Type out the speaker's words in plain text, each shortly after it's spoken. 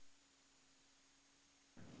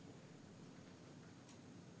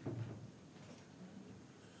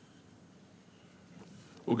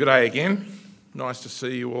Well, good day again. Nice to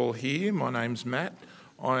see you all here. My name's Matt.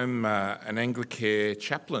 I'm an Anglicare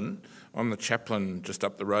chaplain. I'm the chaplain just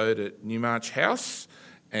up the road at Newmarch House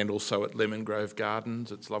and also at Lemon Grove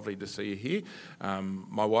Gardens. It's lovely to see you here.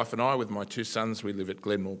 My wife and I, with my two sons, we live at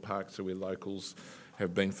Glenmore Park, so we're locals,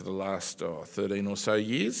 have been for the last 13 or so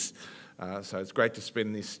years. So it's great to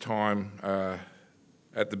spend this time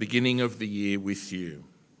at the beginning of the year with you.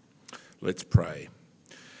 Let's pray.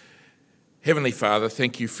 Heavenly Father,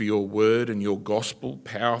 thank you for your word and your gospel,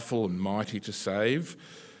 powerful and mighty to save.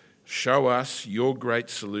 Show us your great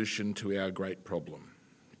solution to our great problem.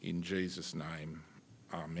 In Jesus' name,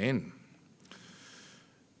 amen.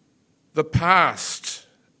 The past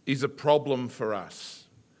is a problem for us,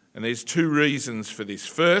 and there's two reasons for this.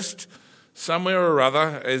 First, somewhere or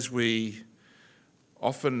other, as we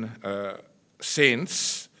often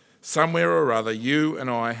sense, somewhere or other, you and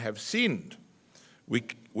I have sinned.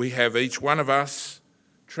 We have, each one of us,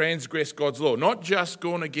 transgressed God's law, not just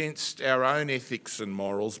gone against our own ethics and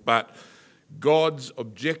morals, but God's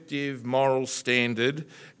objective moral standard,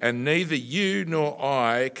 and neither you nor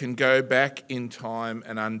I can go back in time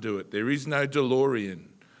and undo it. There is no DeLorean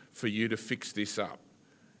for you to fix this up.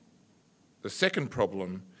 The second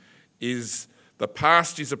problem is the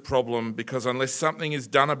past is a problem because unless something is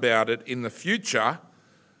done about it in the future,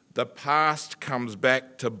 the past comes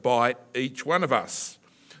back to bite each one of us.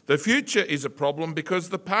 The future is a problem because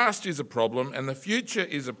the past is a problem, and the future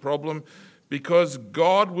is a problem because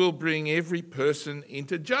God will bring every person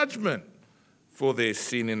into judgment for their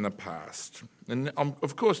sin in the past. And I'm,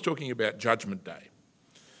 of course, talking about Judgment Day.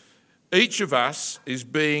 Each of us is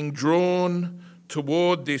being drawn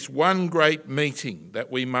toward this one great meeting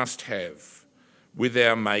that we must have with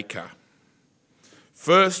our Maker.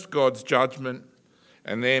 First, God's judgment,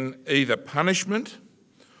 and then either punishment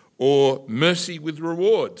or mercy with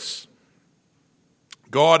rewards.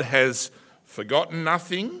 God has forgotten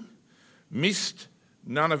nothing, missed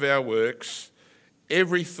none of our works.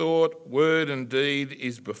 Every thought, word and deed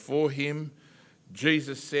is before him.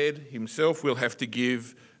 Jesus said himself we'll have to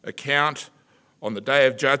give account on the day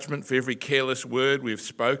of judgment for every careless word we've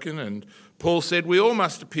spoken. And Paul said we all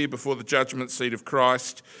must appear before the judgment seat of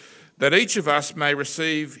Christ, that each of us may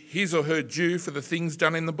receive his or her due for the things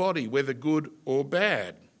done in the body, whether good or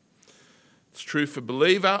bad. It's true for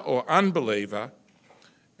believer or unbeliever.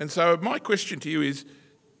 And so my question to you is,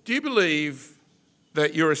 do you believe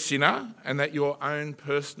that you're a sinner and that your own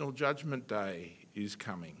personal judgment day is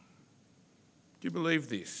coming? Do you believe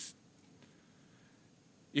this?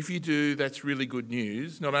 If you do, that's really good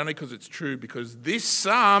news, not only because it's true, because this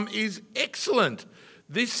psalm is excellent.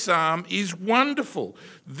 This psalm is wonderful.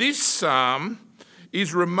 This psalm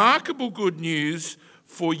is remarkable good news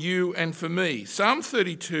for you and for me. Psalm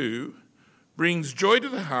 32 brings joy to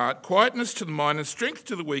the heart, quietness to the mind, and strength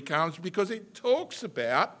to the weak arms, because it talks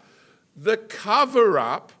about the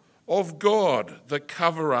cover-up of God, the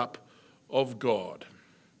cover-up of God.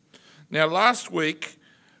 Now, last week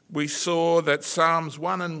we saw that Psalm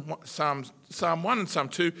 1 and Psalm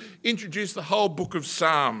 2 introduced the whole book of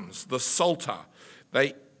Psalms, the Psalter.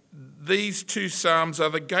 These two psalms are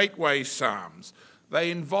the gateway psalms.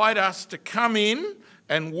 They invite us to come in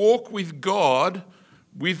and walk with God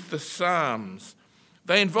with the psalms.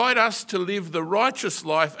 They invite us to live the righteous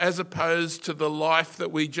life as opposed to the life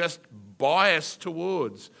that we just bias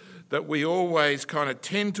towards, that we always kind of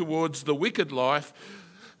tend towards the wicked life.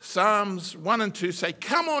 Psalms 1 and 2 say,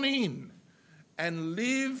 come on in and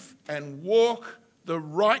live and walk the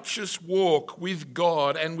righteous walk with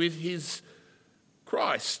God and with his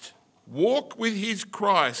Christ. Walk with his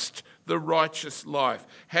Christ, the righteous life.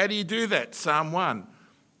 How do you do that? Psalm 1.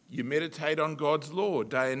 You meditate on God's law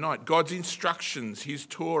day and night, God's instructions, his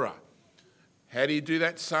Torah. How do you do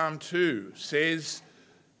that? Psalm 2 says,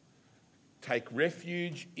 take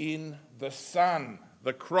refuge in the Son,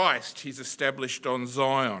 the Christ he's established on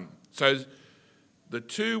Zion. So the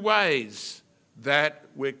two ways that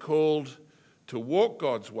we're called to walk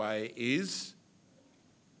God's way is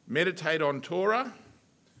meditate on Torah,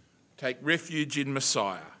 take refuge in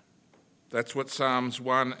Messiah. That's what Psalms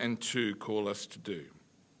 1 and 2 call us to do.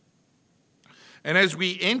 And as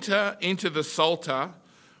we enter into the Psalter,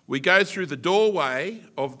 we go through the doorway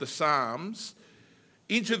of the Psalms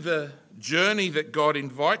into the journey that God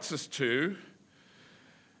invites us to.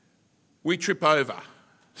 We trip over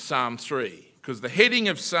Psalm 3 because the heading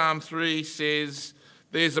of Psalm 3 says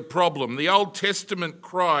there's a problem. The Old Testament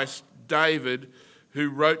Christ, David, who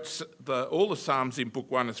wrote all the Psalms in Book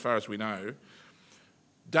 1 as far as we know,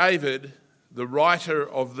 David, the writer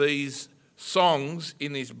of these songs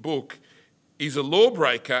in this book, is a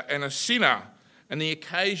lawbreaker and a sinner. And the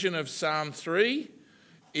occasion of Psalm 3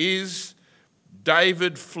 is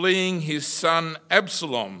David fleeing his son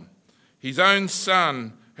Absalom. His own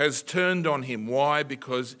son has turned on him. Why?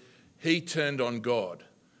 Because he turned on God.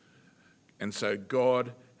 And so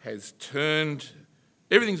God has turned,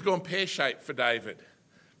 everything's gone pear-shaped for David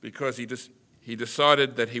because he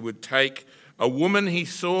decided that he would take a woman he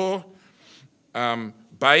saw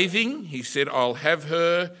bathing. He said, I'll have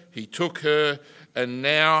her. He took her, and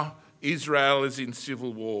now Israel is in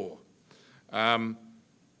civil war.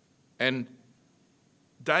 And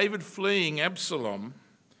David fleeing Absalom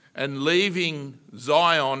and leaving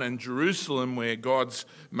Zion and Jerusalem, where God's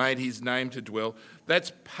made his name to dwell,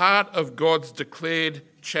 that's part of God's declared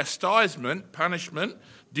chastisement, punishment,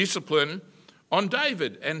 discipline on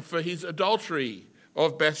David and for his adultery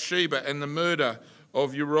of Bathsheba and the murder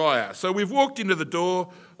of Uriah. So we've walked into the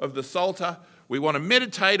door of the Psalter. We want to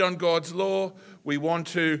meditate on God's law. We want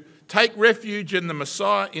to take refuge in the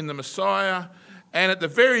Messiah. And at the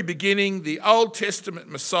very beginning, the Old Testament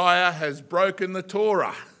Messiah has broken the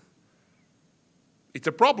Torah. It's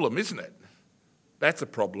a problem, isn't it? That's a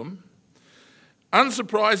problem.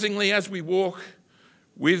 Unsurprisingly, as we walk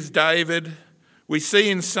with David, we see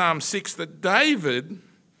in Psalm 6 that David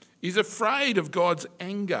is afraid of God's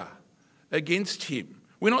anger against him.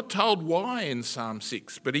 We're not told why in Psalm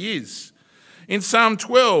 6, but he is. In Psalm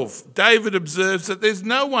 12, David observes that there's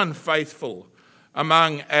no one faithful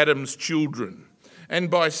among Adam's children. And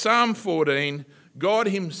by Psalm 14, God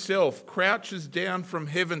himself crouches down from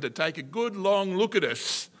heaven to take a good long look at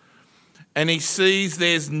us, and he sees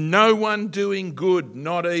there's no one doing good,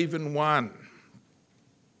 not even one.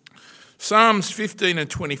 Psalms 15 and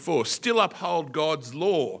 24 still uphold God's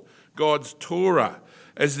law, God's Torah,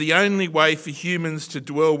 as the only way for humans to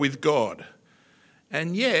dwell with God.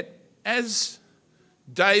 And yet, as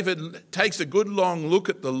David takes a good long look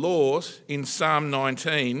at the law in Psalm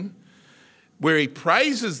 19, where he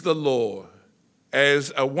praises the law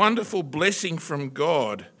as a wonderful blessing from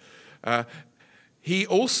God, he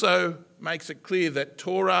also makes it clear that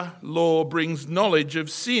Torah law brings knowledge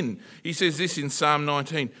of sin. He says this in Psalm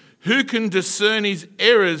 19, "Who can discern his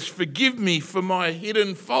errors? Forgive me for my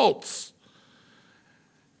hidden faults."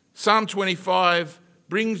 Psalm 25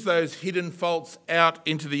 brings those hidden faults out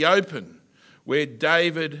into the open, where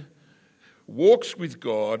David walks with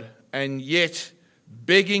God and yet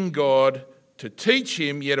begging God to teach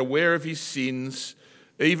him, yet aware of his sins,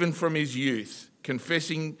 even from his youth,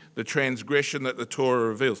 confessing the transgression that the Torah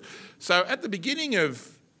reveals. So at the beginning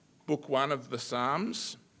of book 1 of the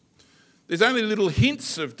Psalms, there's only little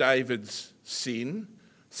hints of David's sin.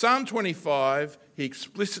 Psalm 25, he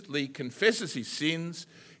explicitly confesses his sins.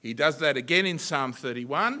 He does that again in Psalm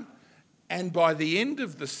 31. And by the end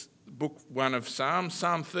of this book 1 of Psalms,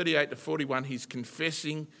 Psalm 38 to 41, he's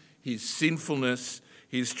confessing his sinfulness,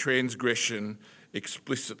 his transgression,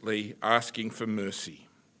 explicitly asking for mercy.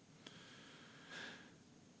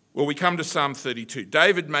 Well, we come to Psalm 32.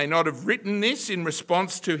 David may not have written this in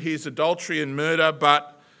response to his adultery and murder,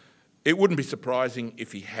 but it wouldn't be surprising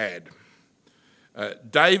if he had.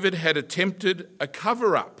 David had attempted a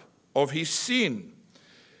cover-up of his sin.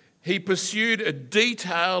 He pursued a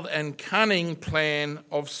detailed and cunning plan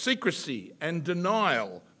of secrecy and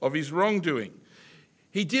denial of his wrongdoing.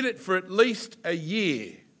 He did it for at least a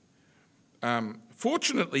year.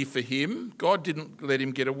 Fortunately for him, God didn't let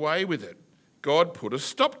him get away with it. God put a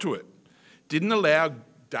stop to it. Didn't allow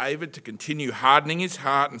David to continue hardening his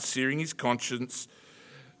heart and searing his conscience.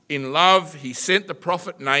 In love, he sent the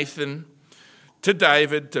prophet Nathan to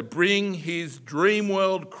David to bring his dream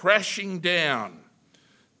world crashing down.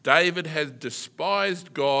 David had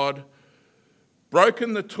despised God,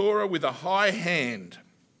 broken the Torah with a high hand.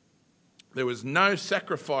 There was no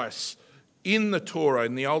sacrifice in the Torah,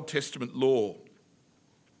 in the Old Testament law,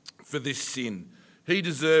 for this sin. He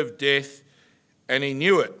deserved death, and he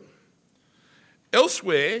knew it.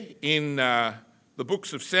 Elsewhere in the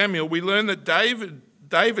books of Samuel, we learn that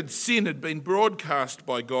David's sin had been broadcast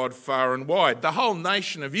by God far and wide. The whole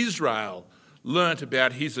nation of Israel learnt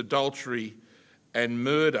about his adultery and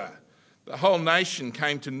murder. The whole nation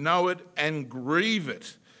came to know it and grieve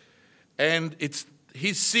it. And it's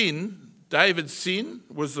his sin, David's sin,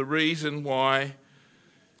 was the reason why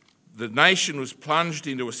the nation was plunged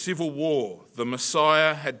into a civil war. The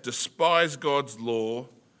Messiah had despised God's law,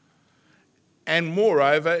 and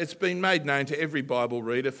moreover, it's been made known to every Bible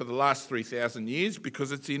reader for the last 3,000 years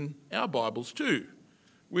because it's in our Bibles too.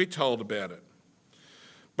 We're told about it.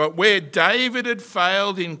 But where David had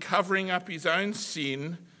failed in covering up his own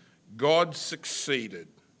sin, God succeeded.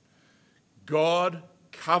 God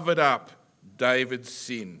covered up David's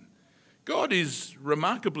sin. God is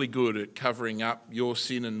remarkably good at covering up your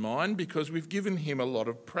sin and mine because we've given him a lot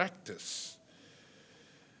of practice.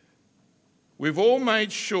 We've all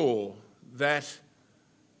made sure that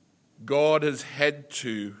God has had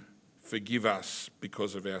to forgive us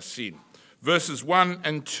because of our sin. Verses 1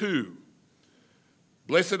 and 2.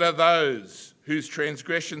 Blessed are those whose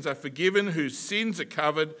transgressions are forgiven, whose sins are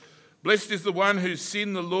covered. Blessed is the one whose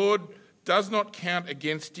sin the Lord does not count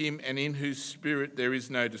against him, and in whose spirit there is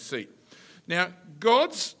no deceit. Now,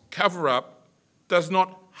 God's cover-up does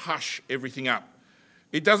not hush everything up.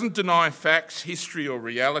 It doesn't deny facts, history or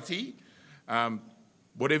reality.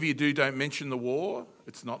 Whatever you do, don't mention the war.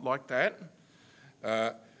 It's not like that.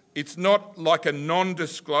 It's not like a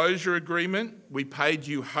non-disclosure agreement. We paid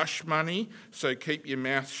you hush money, so keep your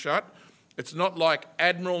mouth shut. It's not like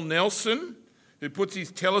Admiral Nelson, who puts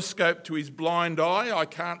his telescope to his blind eye. I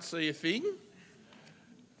can't see a thing.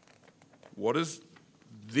 What does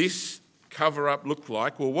this cover-up look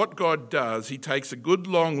like? Well, what God does, he takes a good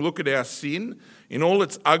long look at our sin in all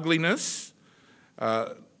its ugliness.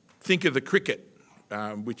 Think of the cricket,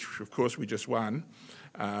 which of course we just won.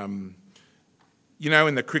 You know,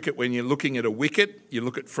 in the cricket, when you're looking at a wicket, you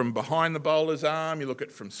look at from behind the bowler's arm, you look at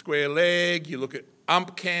from square leg, you look at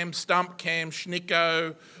ump cam, stump cam,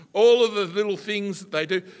 schnicko, all of the little things that they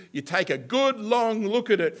do. You take a good long look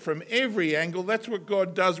at it from every angle. That's what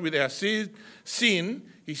God does with our sin.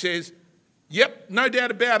 He says, yep, no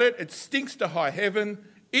doubt about it. It stinks to high heaven.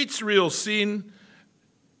 It's real sin.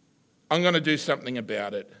 I'm going to do something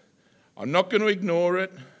about it. I'm not going to ignore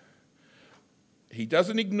it. He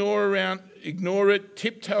doesn't ignore it,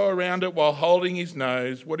 tiptoe around it while holding his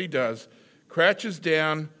nose. What he does, crouches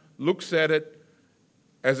down, looks at it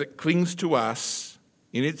as it clings to us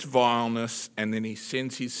in its vileness, and then he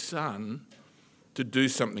sends his son to do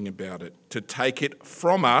something about it, to take it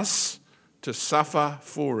from us, to suffer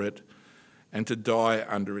for it, and to die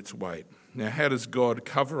under its weight. Now, how does God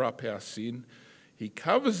cover up our sin? He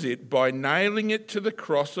covers it by nailing it to the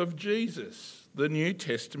cross of Jesus, the New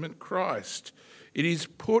Testament Christ. It is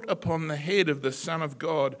put upon the head of the Son of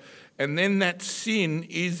God, and then that sin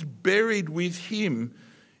is buried with him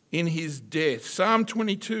in his death. Psalm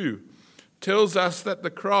 22 tells us that the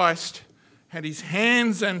Christ had his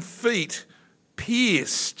hands and feet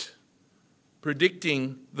pierced,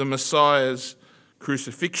 predicting the Messiah's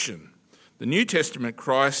crucifixion. The New Testament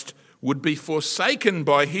Christ would be forsaken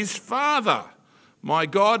by his Father. My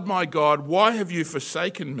God, why have you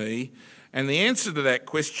forsaken me? And the answer to that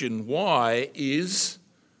question, why, is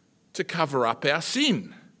to cover up our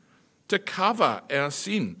sin. To cover our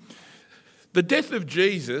sin. The death of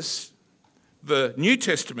Jesus, the New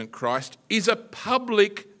Testament Christ, is a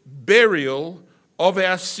public burial of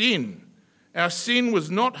our sin. Our sin was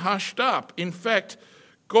not hushed up. In fact,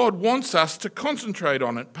 God wants us to concentrate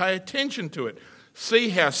on it, pay attention to it, see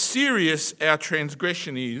how serious our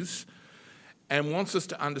transgression is, and wants us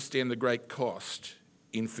to understand the great cost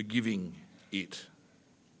in forgiving it.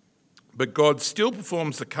 But God still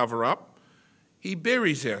performs the cover-up. He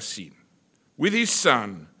buries our sin with his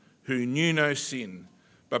Son, who knew no sin,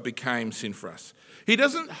 but became sin for us. He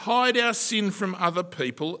doesn't hide our sin from other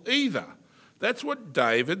people either. That's what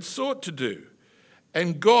David sought to do.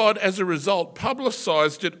 And God, as a result,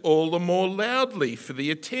 publicised it all the more loudly for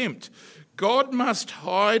the attempt. God must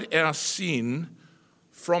hide our sin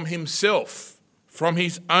from himself, from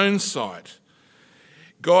his own sight.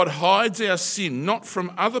 God hides our sin not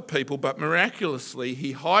from other people, but miraculously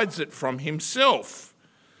he hides it from himself.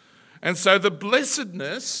 And so the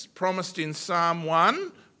blessedness promised in Psalm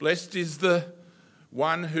 1, blessed is the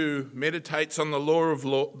one who meditates on the law of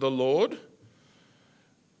the Lord.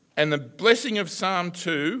 And the blessing of Psalm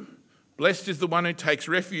 2, blessed is the one who takes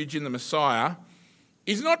refuge in the Messiah,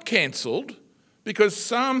 is not cancelled, because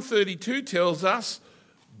Psalm 32 tells us,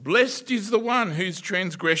 blessed is the one whose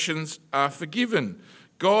transgressions are forgiven.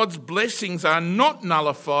 God's blessings are not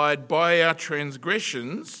nullified by our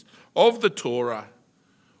transgressions of the Torah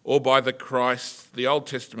or by the Old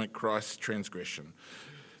Testament Christ's transgression.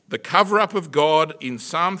 The cover-up of God in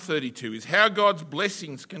Psalm 32 is how God's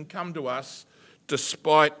blessings can come to us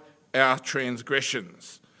despite our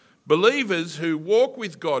transgressions. Believers who walk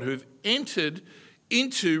with God, who've entered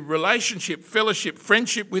into relationship, fellowship,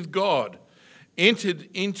 friendship with God, entered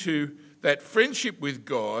into that friendship with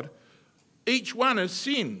God, each one has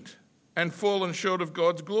sinned and fallen short of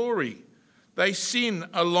God's glory. They sin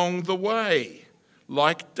along the way,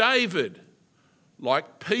 like David,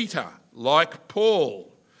 like Peter, like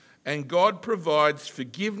Paul. And God provides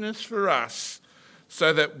forgiveness for us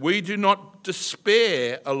so that we do not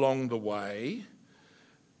despair along the way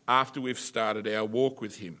after we've started our walk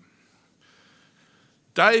with him.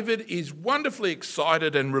 David is wonderfully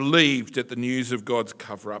excited and relieved at the news of God's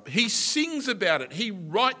cover-up. He sings about it. He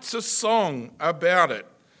writes a song about it.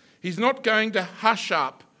 He's not going to hush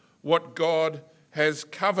up what God has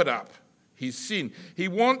covered up, his sin.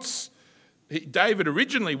 David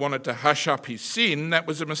originally wanted to hush up his sin. That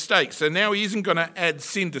was a mistake. So now he isn't going to add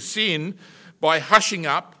sin to sin by hushing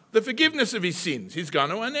up the forgiveness of his sins. He's going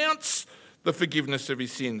to announce the forgiveness of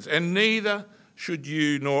his sins, and neither should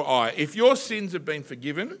you nor I. If your sins have been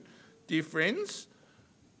forgiven, dear friends,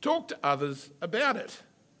 talk to others about it.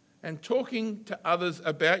 And talking to others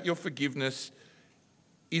about your forgiveness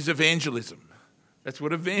is evangelism. That's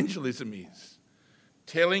what evangelism is.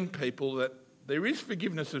 Telling people that there is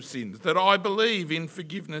forgiveness of sins, that I believe in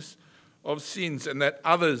forgiveness of sins, and that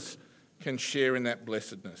others can share in that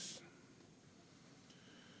blessedness.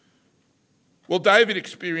 Well, David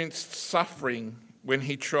experienced suffering when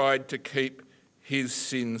he tried to keep his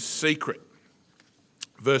sins secret.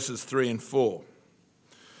 Verses 3 and 4.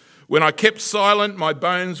 When I kept silent, my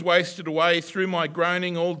bones wasted away through my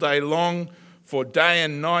groaning all day long. For day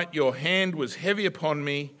and night your hand was heavy upon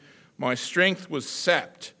me. My strength was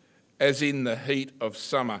sapped as in the heat of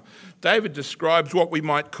summer. David describes what we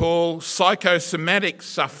might call psychosomatic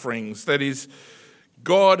sufferings. That is,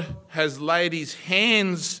 God has laid his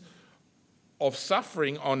hands of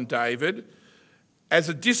suffering on David as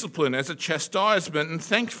a discipline, as a chastisement, and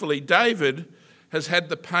thankfully David has had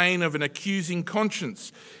the pain of an accusing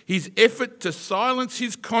conscience. His effort to silence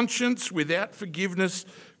his conscience without forgiveness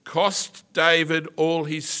cost David all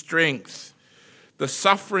his strength. The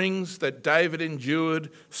sufferings that David endured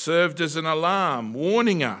served as an alarm,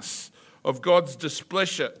 warning us of God's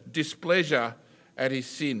displeasure at his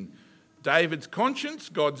sin. David's conscience,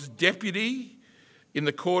 God's deputy in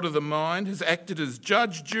the court of the mind, has acted as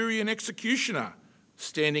judge, jury, and executioner,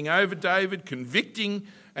 standing over David, convicting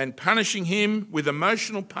and punishing him with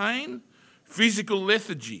emotional pain, physical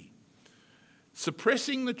lethargy.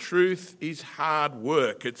 Suppressing the truth is hard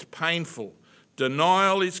work. It's painful.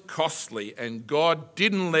 Denial is costly, and God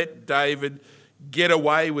didn't let David get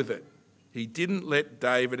away with it. He didn't let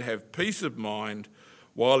David have peace of mind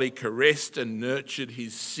while he caressed and nurtured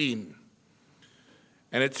his sin.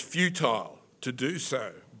 And it's futile to do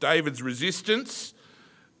so. David's resistance,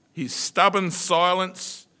 his stubborn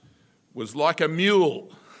silence, was like a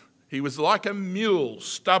mule. He was like a mule,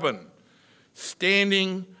 stubborn,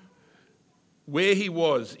 standing where he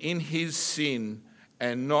was in his sin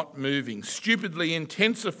and not moving, stupidly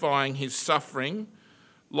intensifying his suffering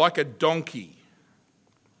like a donkey.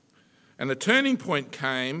 And the turning point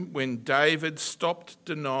came when David stopped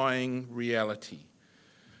denying reality.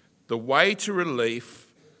 The way to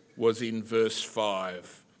relief was in verse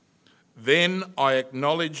 5. Then I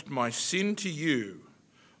acknowledged my sin to you.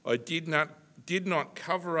 I did not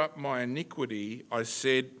cover up my iniquity. I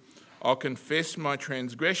said, I'll confess my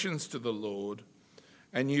transgressions to the Lord,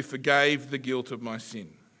 and you forgave the guilt of my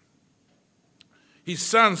sin. His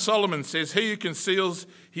son Solomon says, he who conceals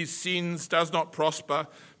his sins does not prosper,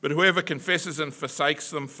 but whoever confesses and forsakes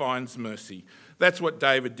them finds mercy. That's what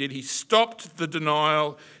David did. He stopped the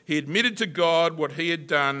denial. He admitted to God what he had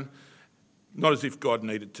done, not as if God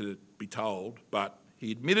needed to be told, but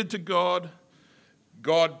he admitted to God.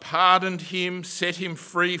 God pardoned him, set him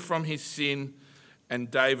free from his sin, and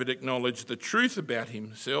David acknowledged the truth about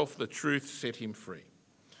himself. The truth set him free.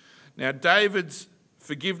 Now, David's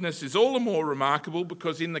forgiveness is all the more remarkable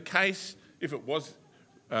because in the case, if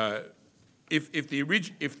the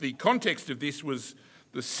context of this was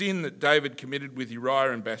the sin that David committed with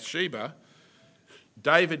Uriah and Bathsheba,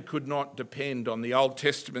 David could not depend on the Old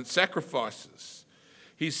Testament sacrifices.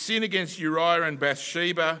 His sin against Uriah and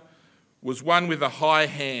Bathsheba was one with a high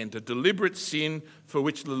hand, a deliberate sin for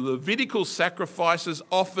which the Levitical sacrifices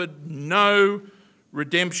offered no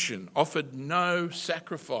redemption, offered no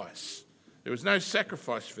sacrifice. There was no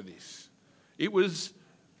sacrifice for this. It was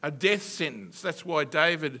a death sentence. That's why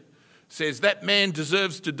David says, that man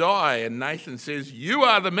deserves to die. And Nathan says, you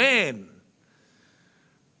are the man.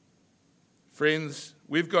 Friends,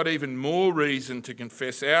 we've got even more reason to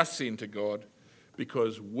confess our sin to God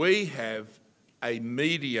because we have a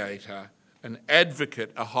mediator, an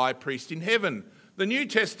advocate, a high priest in heaven, the New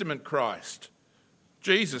Testament Christ,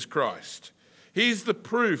 Jesus Christ. He's the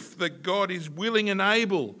proof that God is willing and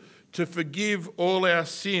able to forgive all our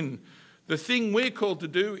sin. The thing we're called to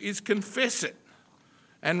do is confess it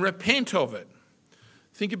and repent of it.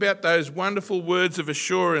 Think about those wonderful words of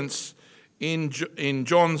assurance in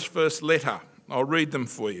John's first letter. I'll read them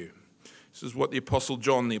for you. This is what the Apostle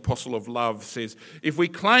John, the Apostle of Love, says. If we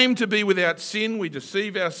claim to be without sin, we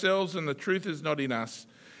deceive ourselves and the truth is not in us.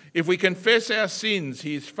 If we confess our sins,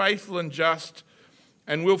 he is faithful and just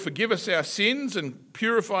and will forgive us our sins and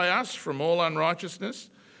purify us from all unrighteousness.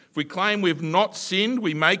 If we claim we've not sinned,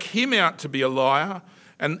 we make him out to be a liar,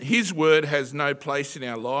 and his word has no place in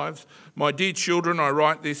our lives. My dear children, I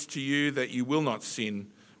write this to you that you will not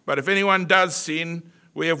sin. But if anyone does sin,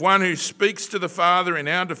 we have one who speaks to the Father in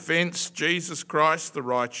our defence, Jesus Christ the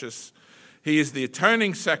righteous. He is the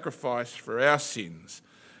atoning sacrifice for our sins,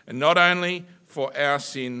 and not only for our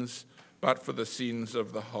sins, but for the sins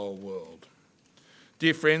of the whole world.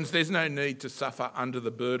 Dear friends, there's no need to suffer under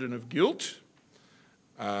the burden of guilt.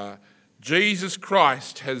 Jesus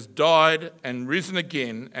Christ has died and risen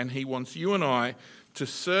again, and he wants you and I to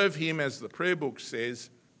serve him, as the prayer book says,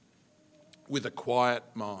 with a quiet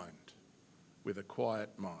mind. With a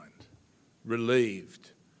quiet mind.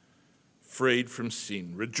 Relieved, freed from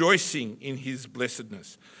sin, rejoicing in his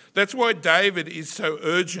blessedness. That's why David is so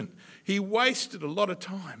urgent. He wasted a lot of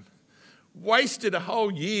time, wasted a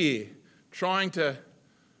whole year trying to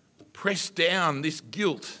press down this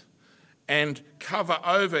guilt and cover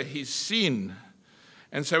over his sin.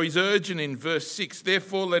 And so he's urgent in verse 6,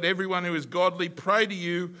 therefore let everyone who is godly pray to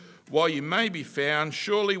you while you may be found.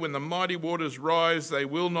 Surely when the mighty waters rise, they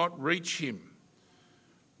will not reach him.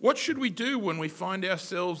 What should we do when we find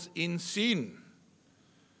ourselves in sin?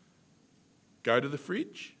 Go to the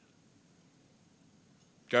fridge?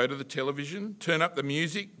 Go to the television? Turn up the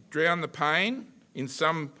music? Drown the pain in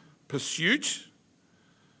some pursuit?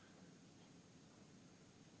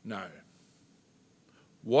 No.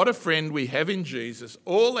 What a friend we have in Jesus,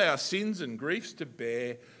 all our sins and griefs to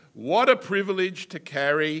bear. What a privilege to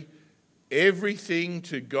carry everything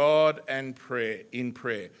to God and in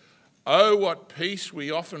prayer. Oh, what peace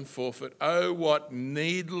we often forfeit. Oh, what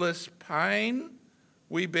needless pain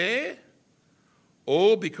we bear.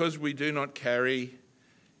 All because we do not carry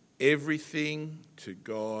everything to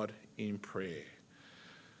God in prayer.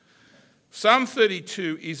 Psalm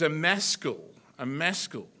 32 is a maskil.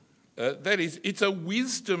 That is, it's a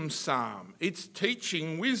wisdom psalm. It's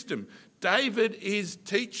teaching wisdom. David is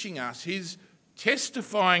teaching us. He's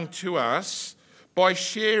testifying to us by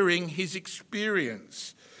sharing his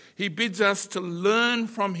experience. He bids us to learn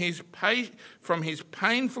from his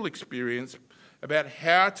painful experience about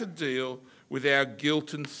how to deal with our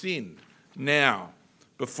guilt and sin now,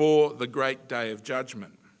 before the great day of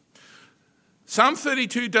judgment. Psalm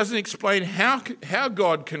 32 doesn't explain how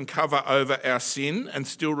God can cover over our sin and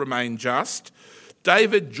still remain just.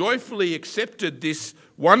 David joyfully accepted this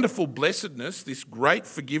wonderful blessedness, this great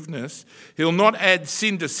forgiveness. He'll not add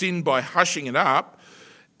sin to sin by hushing it up.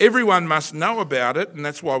 Everyone must know about it, and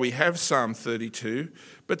that's why we have Psalm 32.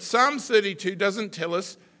 But Psalm 32 doesn't tell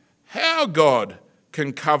us how God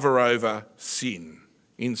can cover over sin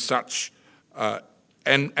in such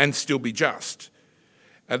and still be just.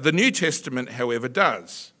 The New Testament, however,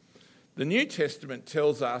 does. The New Testament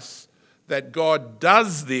tells us that God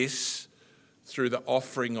does this through the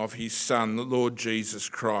offering of his Son, the Lord Jesus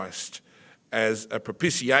Christ, as a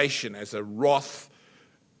propitiation, as a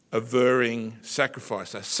wrath-averting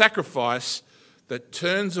sacrifice, a sacrifice that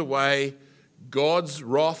turns away God's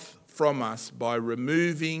wrath from us by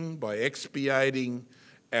expiating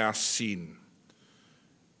our sin.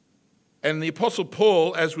 And the Apostle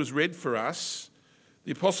Paul, as was read for us,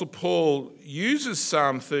 the Apostle Paul uses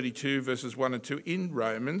Psalm 32 verses 1 and 2 in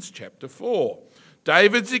Romans chapter 4.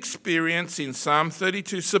 David's experience in Psalm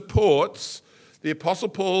 32 supports the Apostle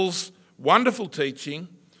Paul's wonderful teaching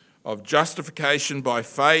of justification by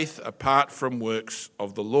faith apart from works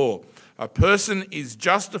of the law. A person is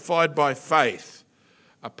justified by faith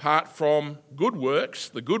apart from good works,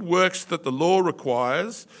 the good works that the law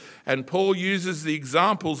requires, and Paul uses the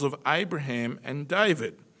examples of Abraham and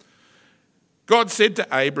David. God said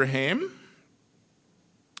about Abraham,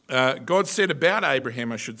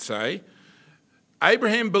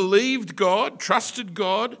 Abraham believed God, trusted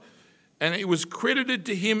God, and it was credited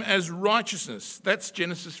to him as righteousness. That's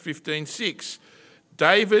Genesis 15:6.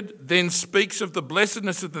 David then speaks of the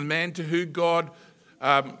blessedness of the man to whom God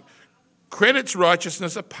credits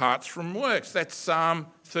righteousness apart from works. That's Psalm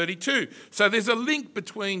 32. So there's a link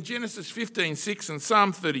between Genesis 15:6 and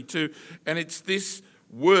Psalm 32, and it's this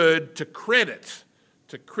word to credit.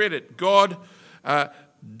 To credit. God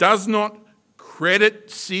does not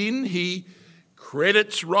credit sin, he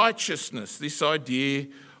credits righteousness. This idea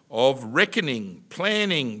of reckoning,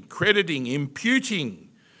 planning, crediting, imputing.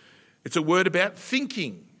 It's a word about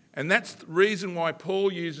thinking. And that's the reason why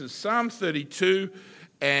Paul uses Psalm 32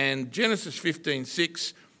 and Genesis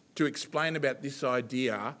 15:6 to explain about this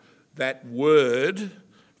idea, that word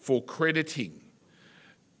for crediting.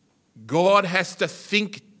 God has to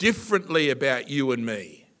think differently about you and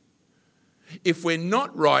me. If we're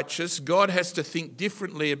not righteous, God has to think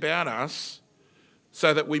differently about us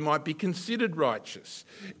so that we might be considered righteous.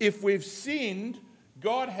 If we've sinned,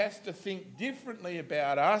 God has to think differently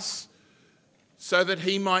about us so that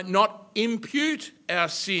he might not impute our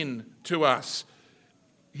sin to us.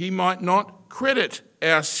 He might not credit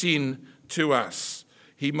our sin to us.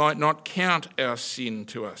 He might not count our sin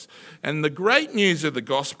to us. And the great news of the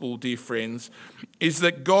gospel, dear friends, is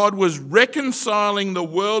that God was reconciling the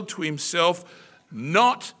world to himself,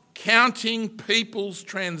 not counting people's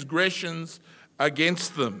transgressions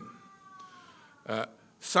against them.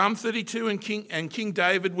 Psalm 32 and King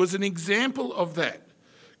David was an example of that.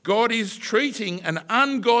 God is treating an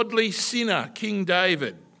ungodly sinner, King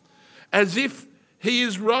David, as if he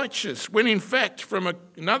is righteous, when in fact, from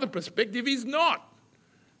another perspective, he's not.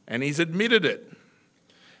 And he's admitted it.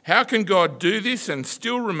 How can God do this and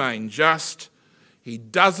still remain just? He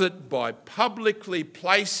does it by publicly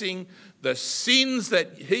placing the sins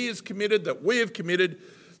that he has committed, that we have committed,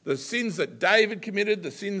 the sins that David committed,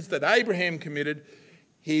 the sins that Abraham committed.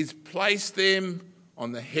 He's placed them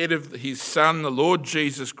on the head of his Son, the Lord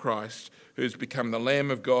Jesus Christ, who's become the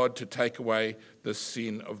Lamb of God to take away the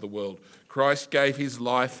sin of the world. Christ gave his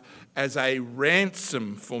life as a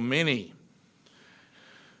ransom for many.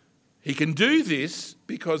 He can do this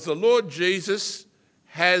because the Lord Jesus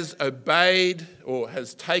has obeyed or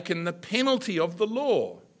has taken the penalty of the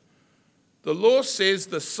law. The law says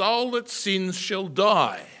the soul that sins shall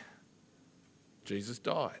die. Jesus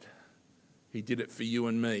died. He did it for you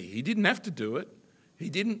and me. He didn't have to do it. He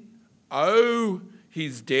didn't owe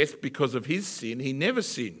his death because of his sin. He never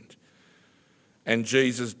sinned. And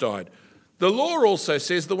Jesus died. The law also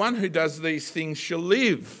says the one who does these things shall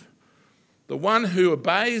live. The one who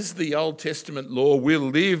obeys the Old Testament law will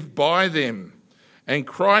live by them. And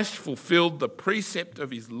Christ fulfilled the precept of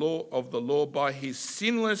the law by his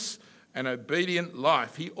sinless and obedient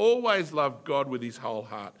life. He always loved God with his whole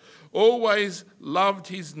heart, always loved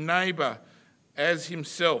his neighbour as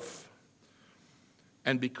himself.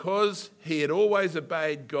 And because he had always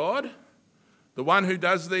obeyed God, the one who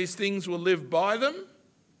does these things will live by them.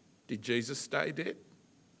 Did Jesus stay dead?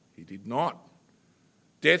 He did not.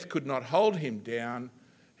 Death could not hold him down.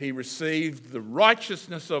 He received the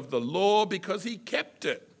righteousness of the law because he kept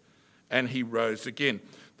it, and he rose again.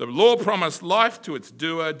 The law promised life to its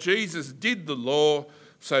doer. Jesus did the law,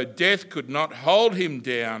 so death could not hold him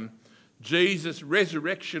down. Jesus'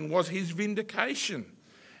 resurrection was his vindication,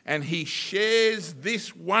 and he shares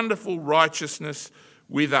this wonderful righteousness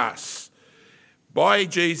with us. By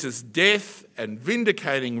Jesus' death and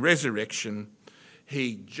vindicating resurrection,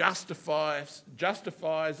 he justifies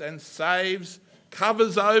and saves,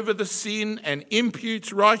 covers over the sin and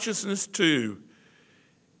imputes righteousness to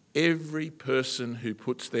every person who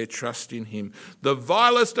puts their trust in him. The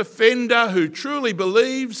vilest offender who truly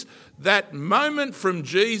believes, that moment from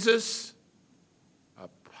Jesus, a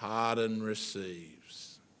pardon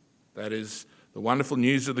receives. That is the wonderful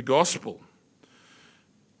news of the gospel.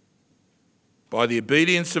 By the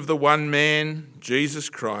obedience of the one man, Jesus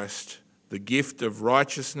Christ, the gift of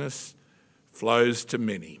righteousness flows to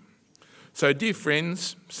many. So, dear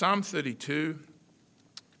friends, Psalm 32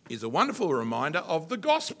 is a wonderful reminder of the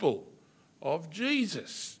gospel of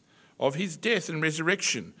Jesus, of his death and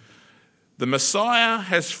resurrection. The Messiah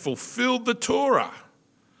has fulfilled the Torah.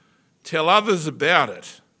 Tell others about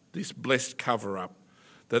it, this blessed cover-up,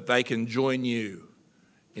 that they can join you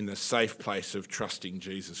in the safe place of trusting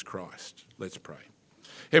Jesus Christ. Let's pray.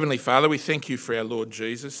 Heavenly Father, we thank you for our Lord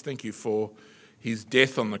Jesus. Thank you for his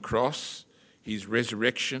death on the cross, his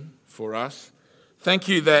resurrection for us. Thank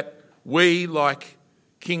you that we, like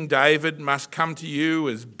King David, must come to you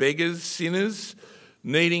as beggars, sinners,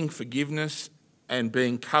 needing forgiveness and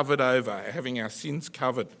being covered over, having our sins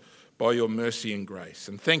covered by your mercy and grace.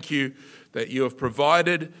 And thank you that you have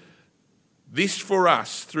provided this for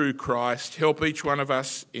us through Christ. Help each one of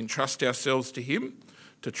us entrust ourselves to him,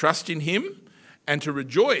 to trust in him, and to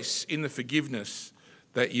rejoice in the forgiveness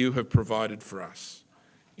that you have provided for us.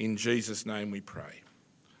 In Jesus' name we pray.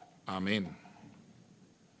 Amen.